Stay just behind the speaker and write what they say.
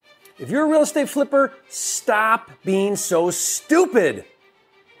If you're a real estate flipper, stop being so stupid.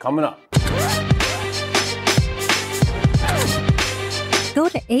 Coming up. Go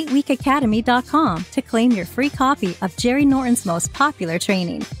to 8weekacademy.com to claim your free copy of Jerry Norton's most popular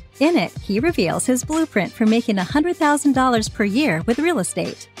training. In it, he reveals his blueprint for making $100,000 per year with real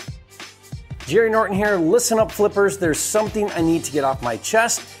estate. Jerry Norton here. Listen up, flippers. There's something I need to get off my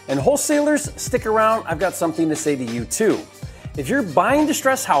chest. And wholesalers, stick around. I've got something to say to you too. If you're buying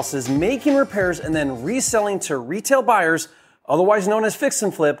distressed houses, making repairs, and then reselling to retail buyers, otherwise known as fix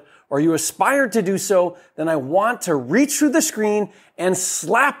and flip, or you aspire to do so, then I want to reach through the screen and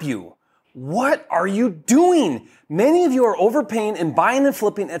slap you. What are you doing? Many of you are overpaying and buying and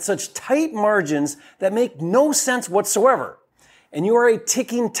flipping at such tight margins that make no sense whatsoever. And you are a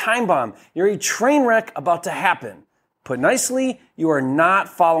ticking time bomb. You're a train wreck about to happen. Put nicely, you are not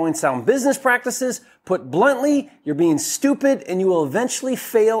following sound business practices. Put bluntly, you're being stupid and you will eventually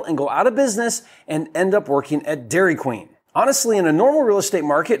fail and go out of business and end up working at Dairy Queen. Honestly, in a normal real estate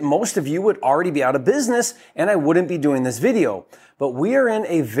market, most of you would already be out of business and I wouldn't be doing this video. But we are in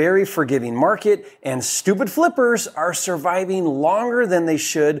a very forgiving market and stupid flippers are surviving longer than they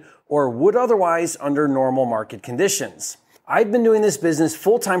should or would otherwise under normal market conditions. I've been doing this business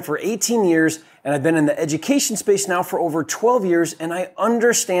full-time for 18 years, and I've been in the education space now for over 12 years, and I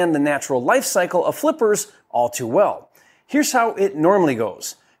understand the natural life cycle of flippers all too well. Here's how it normally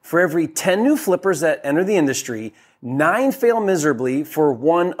goes. For every 10 new flippers that enter the industry, 9 fail miserably for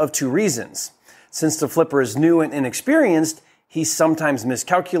one of 2 reasons. Since the flipper is new and inexperienced, he sometimes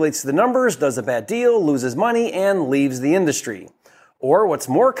miscalculates the numbers, does a bad deal, loses money, and leaves the industry. Or what's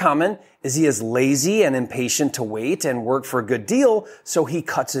more common is he is lazy and impatient to wait and work for a good deal, so he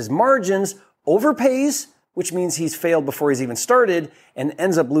cuts his margins, overpays, which means he's failed before he's even started, and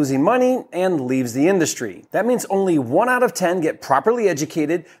ends up losing money and leaves the industry. That means only 1 out of 10 get properly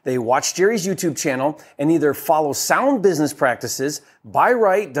educated, they watch Jerry's YouTube channel, and either follow sound business practices, buy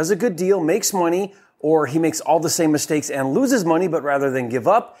right, does a good deal, makes money, or he makes all the same mistakes and loses money, but rather than give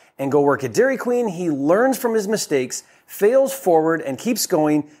up and go work at Dairy Queen, he learns from his mistakes, fails forward, and keeps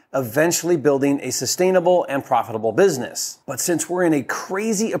going, eventually building a sustainable and profitable business. But since we're in a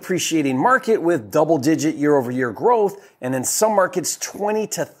crazy appreciating market with double-digit year-over-year growth, and in some markets 20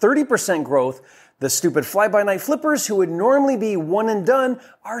 to 30% growth, the stupid fly-by-night flippers who would normally be one and done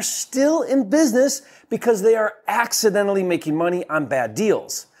are still in business because they are accidentally making money on bad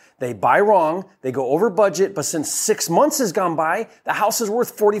deals. They buy wrong, they go over budget, but since 6 months has gone by, the house is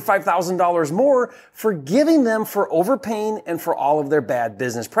worth $45,000 more, forgiving them for overpaying and for all of their bad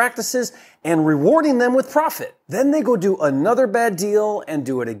business practices and rewarding them with profit. Then they go do another bad deal and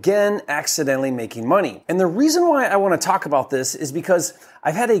do it again, accidentally making money. And the reason why I want to talk about this is because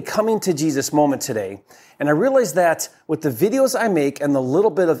I've had a coming to Jesus moment today, and I realized that with the videos I make and the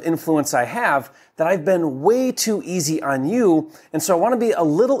little bit of influence I have, that I've been way too easy on you, and so I want to be a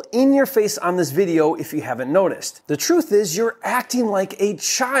little in your face on this video if you haven't noticed. The truth is, you're acting like a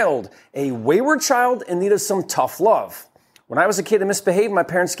child, a wayward child in need of some tough love. When I was a kid and misbehaved, my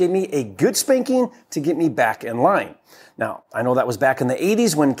parents gave me a good spanking to get me back in line. Now, I know that was back in the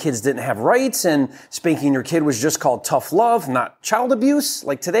 80s when kids didn't have rights and spanking your kid was just called tough love, not child abuse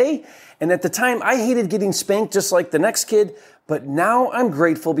like today. And at the time, I hated getting spanked just like the next kid, but now I'm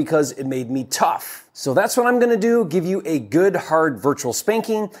grateful because it made me tough. So that's what I'm going to do, give you a good, hard virtual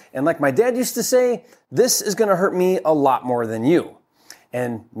spanking. And like my dad used to say, this is going to hurt me a lot more than you.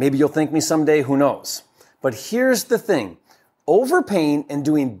 And maybe you'll thank me someday, who knows? But here's the thing. Overpaying and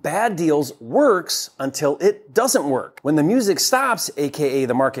doing bad deals works until it doesn't work. When the music stops, aka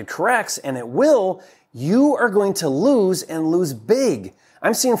the market corrects, and it will, you are going to lose and lose big.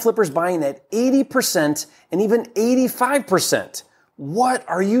 I'm seeing flippers buying at 80% and even 85%. What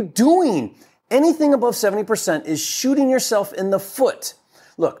are you doing? Anything above 70% is shooting yourself in the foot.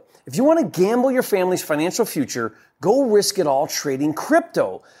 Look, if you want to gamble your family's financial future, go risk it all trading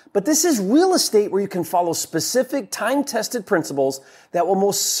crypto. But this is real estate where you can follow specific time-tested principles that will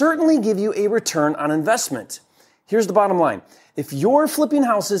most certainly give you a return on investment. Here's the bottom line. If you're flipping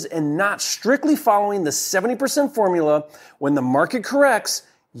houses and not strictly following the 70% formula, when the market corrects,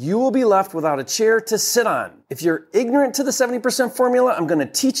 you will be left without a chair to sit on. If you're ignorant to the 70% formula, I'm going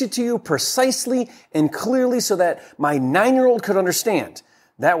to teach it to you precisely and clearly so that my 9-year-old could understand.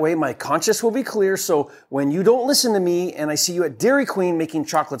 That way, my conscience will be clear, so when you don't listen to me and I see you at Dairy Queen making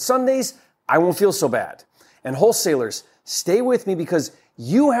chocolate sundaes, I won't feel so bad. And wholesalers, stay with me because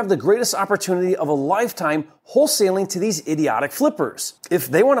you have the greatest opportunity of a lifetime wholesaling to these idiotic flippers. If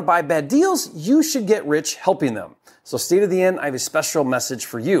they want to buy bad deals, you should get rich helping them. So stay to the end, I have a special message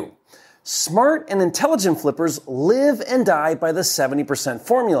for you. Smart and intelligent flippers live and die by the 70%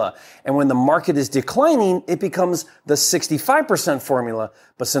 formula. And when the market is declining, it becomes the 65% formula.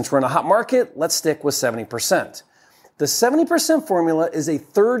 But since we're in a hot market, let's stick with 70%. The 70% formula is a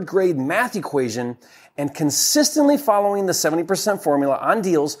third grade math equation, and consistently following the 70% formula on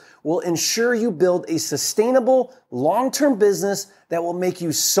deals will ensure you build a sustainable, long-term business that will make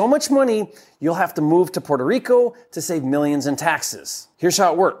you so much money, you'll have to move to Puerto Rico to save millions in taxes. Here's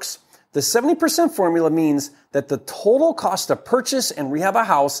how it works. The 70% formula means that the total cost to purchase and rehab a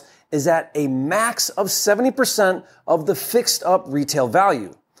house is at a max of 70% of the fixed up retail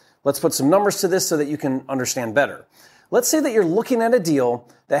value. Let's put some numbers to this so that you can understand better. Let's say that you're looking at a deal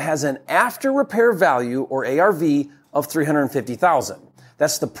that has an after repair value or ARV of $350,000.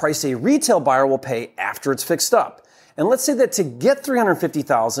 That's the price a retail buyer will pay after it's fixed up. And let's say that to get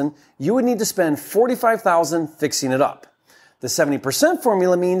 $350,000, you would need to spend $45,000 fixing it up. The 70%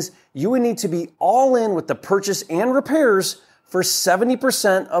 formula means you would need to be all in with the purchase and repairs for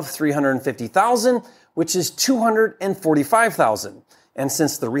 70% of $350,000, which is $245,000. And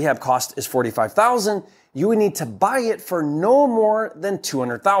since the rehab cost is $45,000, you would need to buy it for no more than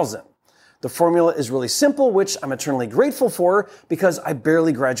 $200,000. The formula is really simple, which I'm eternally grateful for because I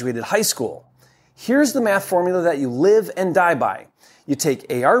barely graduated high school. Here's the math formula that you live and die by. You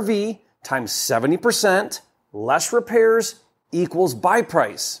take ARV times 70% less repairs equals buy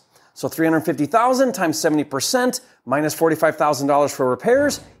price. So $350,000 times 70% minus $45,000 for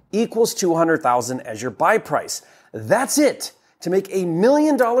repairs equals $200,000 as your buy price. That's it. To make $1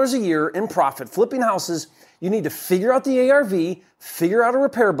 million a year in profit flipping houses, you need to figure out the ARV, figure out a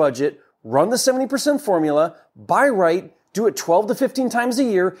repair budget, run the 70% formula, buy right, do it 12 to 15 times a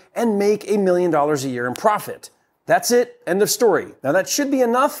year, and make $1 million a year in profit. That's it. End of story. Now that should be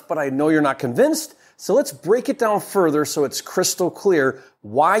enough, but I know you're not convinced. So let's break it down further so it's crystal clear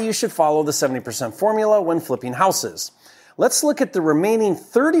why you should follow the 70% formula when flipping houses. Let's look at the remaining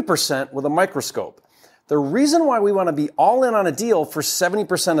 30% with a microscope. The reason why we want to be all in on a deal for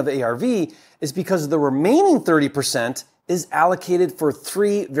 70% of ARV is because the remaining 30% is allocated for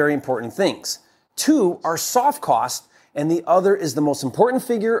three very important things. Two are soft costs, and the other is the most important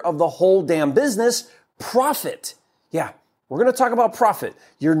figure of the whole damn business, profit. Yeah, we're going to talk about profit.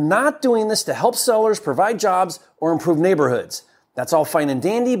 You're not doing this to help sellers, provide jobs, or improve neighborhoods. That's all fine and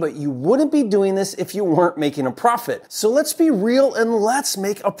dandy, but you wouldn't be doing this if you weren't making a profit. So let's be real and let's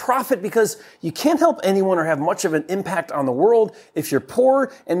make a profit because you can't help anyone or have much of an impact on the world if you're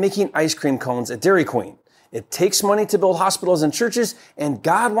poor and making ice cream cones at Dairy Queen. It takes money to build hospitals and churches, and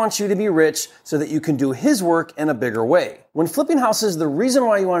God wants you to be rich so that you can do His work in a bigger way. When flipping houses, the reason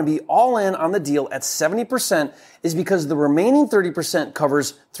why you want to be all in on the deal at 70% is because the remaining 30%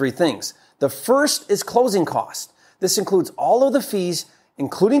 covers three things. The first is closing cost. This includes all of the fees,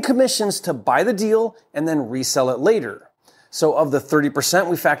 including commissions to buy the deal and then resell it later. So of the 30%,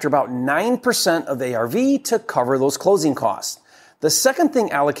 we factor about 9% of ARV to cover those closing costs. The second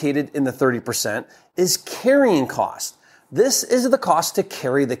thing allocated in the 30% is carrying cost. This is the cost to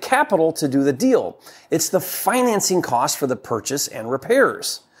carry the capital to do the deal. It's the financing cost for the purchase and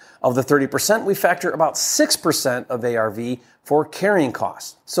repairs. Of the 30%, we factor about 6% of ARV for carrying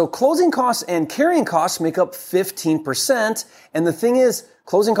costs. So closing costs and carrying costs make up 15%. And the thing is,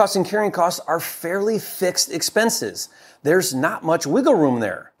 closing costs and carrying costs are fairly fixed expenses. There's not much wiggle room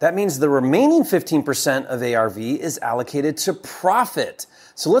there. That means the remaining 15% of ARV is allocated to profit.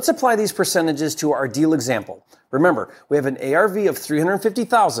 So let's apply these percentages to our deal example. Remember, we have an ARV of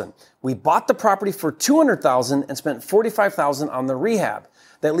 $350,000. We bought the property for $200,000 and spent $45,000 on the rehab.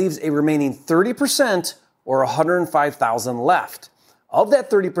 That leaves a remaining 30% or $105,000 left. Of that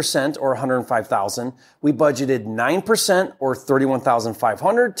 30% or $105,000, we budgeted 9% or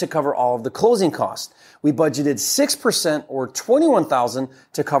 $31,500 to cover all of the closing costs. We budgeted 6% or $21,000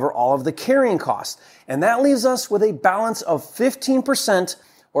 to cover all of the carrying costs. And that leaves us with a balance of 15%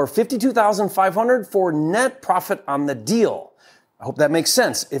 or $52,500 for net profit on the deal. I hope that makes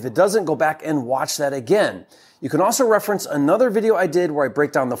sense. If it doesn't, go back and watch that again. You can also reference another video I did where I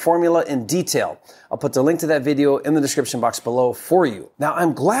break down the formula in detail. I'll put the link to that video in the description box below for you. Now,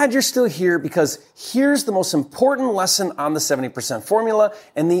 I'm glad you're still here because here's the most important lesson on the 70% formula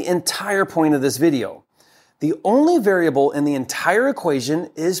and the entire point of this video. The only variable in the entire equation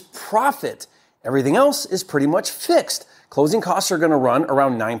is profit. Everything else is pretty much fixed. Closing costs are going to run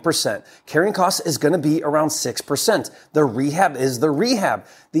around 9%. Carrying costs is going to be around 6%. The rehab is the rehab.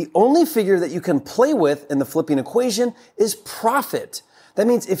 The only figure that you can play with in the flipping equation is profit. That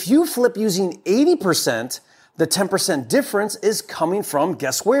means if you flip using 80%, the 10% difference is coming from,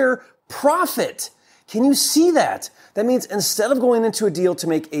 guess where? Profit. Can you see that? That means instead of going into a deal to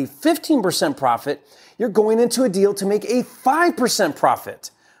make a 15% profit, you're going into a deal to make a 5%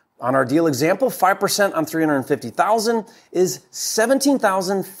 profit. On our deal example, 5% on $350,000 is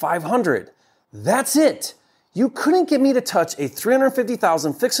 $17,500. That's it. You couldn't get me to touch a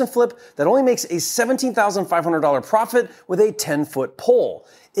 $350,000 fix and flip that only makes a $17,500 profit with a 10-foot pole.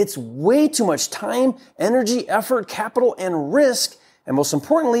 It's way too much time, energy, effort, capital, and risk, and most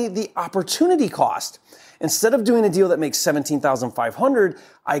importantly, the opportunity cost. Instead of doing a deal that makes $17,500,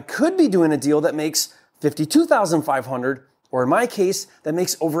 I could be doing a deal that makes $52,500, or in my case, that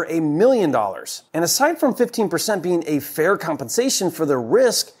makes over $1 million. And aside from 15% being a fair compensation for the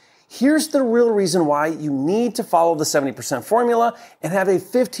risk, here's the real reason why you need to follow the 70% formula and have a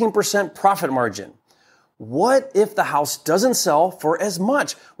 15% profit margin. What if the house doesn't sell for as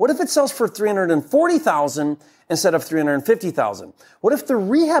much? What if it sells for $340,000 instead of $350,000? What if the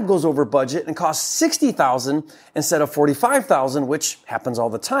rehab goes over budget and costs $60,000 instead of $45,000, which happens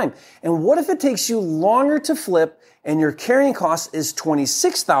all the time? And what if it takes you longer to flip and your carrying cost is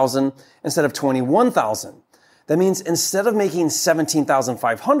 $26,000 instead of $21,000? That means instead of making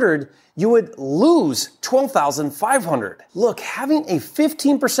 $17,500, you would lose $12,500. Look, having a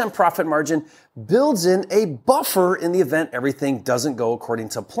 15% profit margin builds in a buffer in the event everything doesn't go according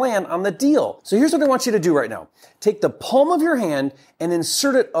to plan on the deal. So here's what I want you to do right now. Take the palm of your hand and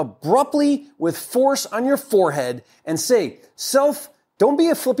insert it abruptly with force on your forehead and say, "Self, don't be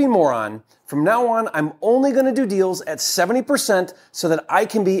a flipping moron. From now on, I'm only going to do deals at 70% so that I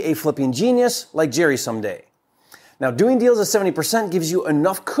can be a flipping genius like Jerry someday." Now, doing deals at 70% gives you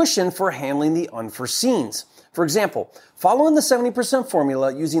enough cushion for handling the unforeseens. For example, following the 70%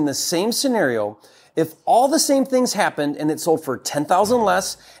 formula using the same scenario, if all the same things happened and it sold for $10,000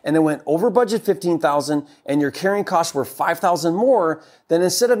 less and it went over budget $15,000 and your carrying costs were $5,000 more, then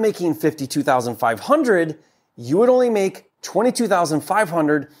instead of making $52,500, you would only make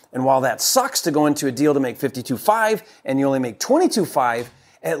 $22,500. And while that sucks to go into a deal to make $52,500 and you only make $22,500,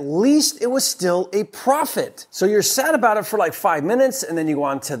 at least it was still a profit. So you're sad about it for like 5 minutes and then you go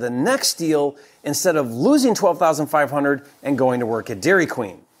on to the next deal instead of losing $12,500 and going to work at Dairy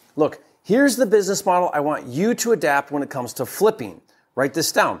Queen. Look, here's the business model I want you to adapt when it comes to flipping. Write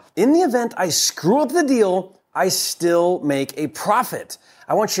this down. In the event I screw up the deal, I still make a profit.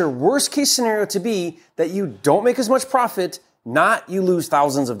 I want your worst case scenario to be that you don't make as much profit, not you lose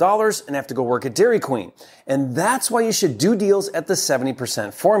thousands of dollars and have to go work at Dairy Queen. And that's why you should do deals at the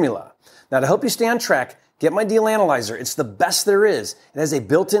 70% formula. Now, to help you stay on track, get my Deal Analyzer. It's the best there is. It has a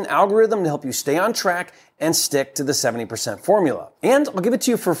built-in algorithm to help you stay on track and stick to the 70% formula. And I'll give it to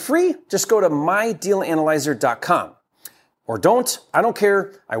you for free. Just go to mydealanalyzer.com. Or don't. I don't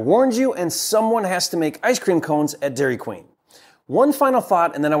care. I warned you, and someone has to make ice cream cones at Dairy Queen. One final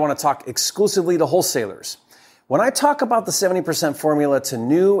thought, and then I want to talk exclusively to wholesalers. When I talk about the 70% formula to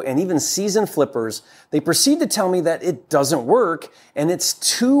new and even seasoned flippers, they proceed to tell me that it doesn't work and it's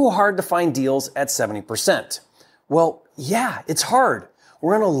too hard to find deals at 70%. Well, yeah, it's hard.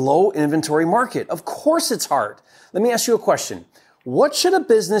 We're in a low inventory market. Of course it's hard. Let me ask you a question. What should a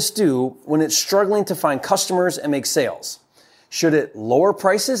business do when it's struggling to find customers and make sales? Should it lower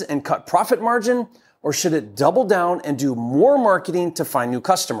prices and cut profit margin? Or should it double down and do more marketing to find new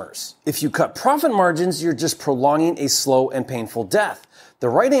customers? If you cut profit margins, you're just prolonging a slow and painful death. The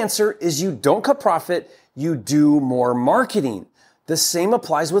right answer is you don't cut profit, you do more marketing. The same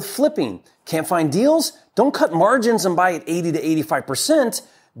applies with flipping. Can't find deals? Don't cut margins and buy at 80 to 85%.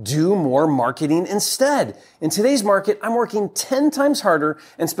 Do more marketing instead. In today's market, I'm working 10 times harder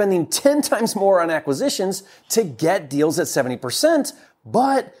and spending 10 times more on acquisitions to get deals at 70%,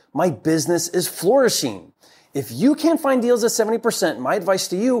 but my business is flourishing. If you can't find deals at 70%, my advice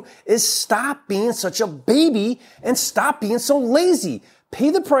to you is stop being such a baby and stop being so lazy. Pay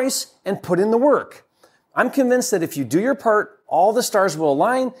the price and put in the work. I'm convinced that if you do your part, all the stars will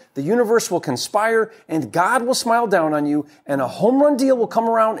align, the universe will conspire, and God will smile down on you, and a home run deal will come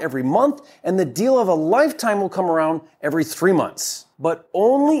around every month, and the deal of a lifetime will come around every 3 months. But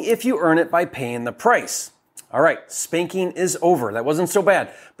only if you earn it by paying the price. All right, spanking is over. That wasn't so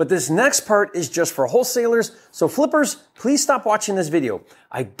bad. But this next part is just for wholesalers. So flippers, please stop watching this video.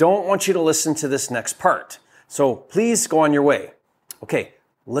 I don't want you to listen to this next part. So please go on your way. Okay,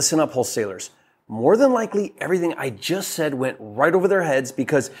 listen up, wholesalers. More than likely, everything I just said went right over their heads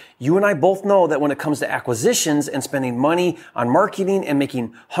because you and I both know that when it comes to acquisitions and spending money on marketing and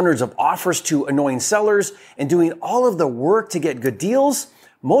making hundreds of offers to annoying sellers and doing all of the work to get good deals,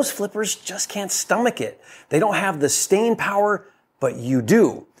 most flippers just can't stomach it. They don't have the staying power, but you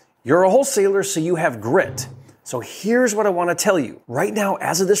do. You're a wholesaler, so you have grit. So here's what I want to tell you. Right now,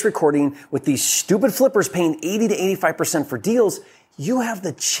 as of this recording, with these stupid flippers paying 80 to 85% for deals, you have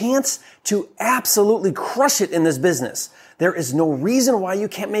the chance to absolutely crush it in this business. There is no reason why you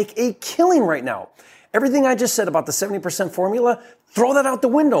can't make a killing right now. Everything I just said about the 70% formula, throw that out the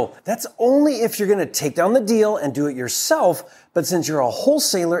window. That's only if you're going to take down the deal and do it yourself. But since you're a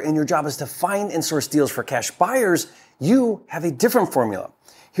wholesaler and your job is to find and source deals for cash buyers, you have a different formula.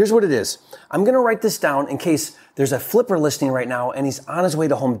 Here's what it is. I'm going to write this down in case there's a flipper listing right now and he's on his way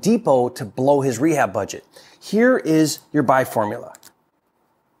to Home Depot to blow his rehab budget. Here is your buy formula.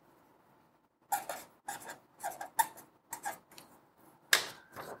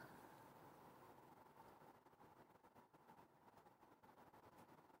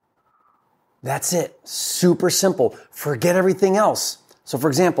 That's it. Super simple. Forget everything else. So for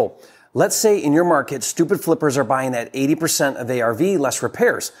example, let's say in your market, stupid flippers are buying at 80% of ARV, less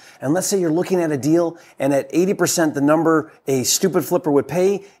repairs. And let's say you're looking at a deal and at 80%, the number a stupid flipper would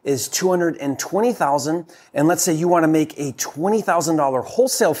pay is $220,000. And let's say you want to make a $20,000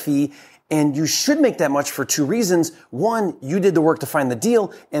 wholesale fee, and you should make that much for two reasons. One, you did the work to find the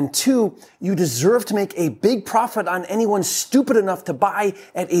deal. And two, you deserve to make a big profit on anyone stupid enough to buy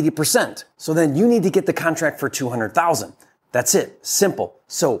at 80%. So then you need to get the contract for $200,000. That's it. Simple.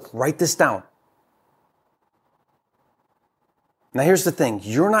 So write this down. Now here's the thing.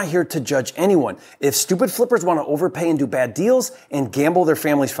 You're not here to judge anyone. If stupid flippers want to overpay and do bad deals and gamble their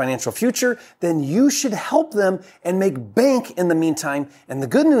family's financial future, then you should help them and make bank in the meantime. And the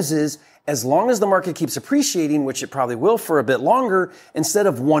good news is, as long as the market keeps appreciating, which it probably will for a bit longer, instead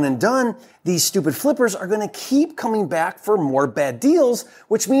of one and done, these stupid flippers are going to keep coming back for more bad deals,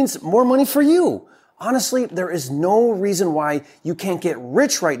 which means more money for you. Honestly, there is no reason why you can't get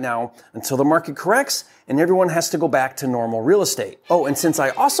rich right now until the market corrects and everyone has to go back to normal real estate. Oh, and since I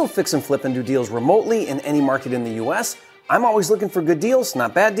also fix and flip and do deals remotely in any market in the US, I'm always looking for good deals,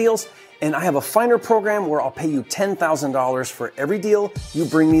 not bad deals. And I have a Finder program where I'll pay you $10,000 for every deal you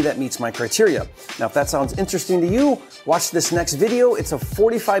bring me that meets my criteria. Now, if that sounds interesting to you, watch this next video. It's a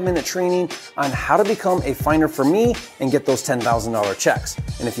 45-minute training on how to become a Finder for me and get those $10,000 checks.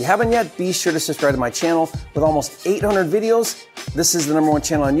 And if you haven't yet, be sure to subscribe to my channel with almost 800 videos. This is the #1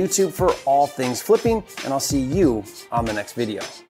 channel on YouTube for all things flipping, and I'll see you on the next video.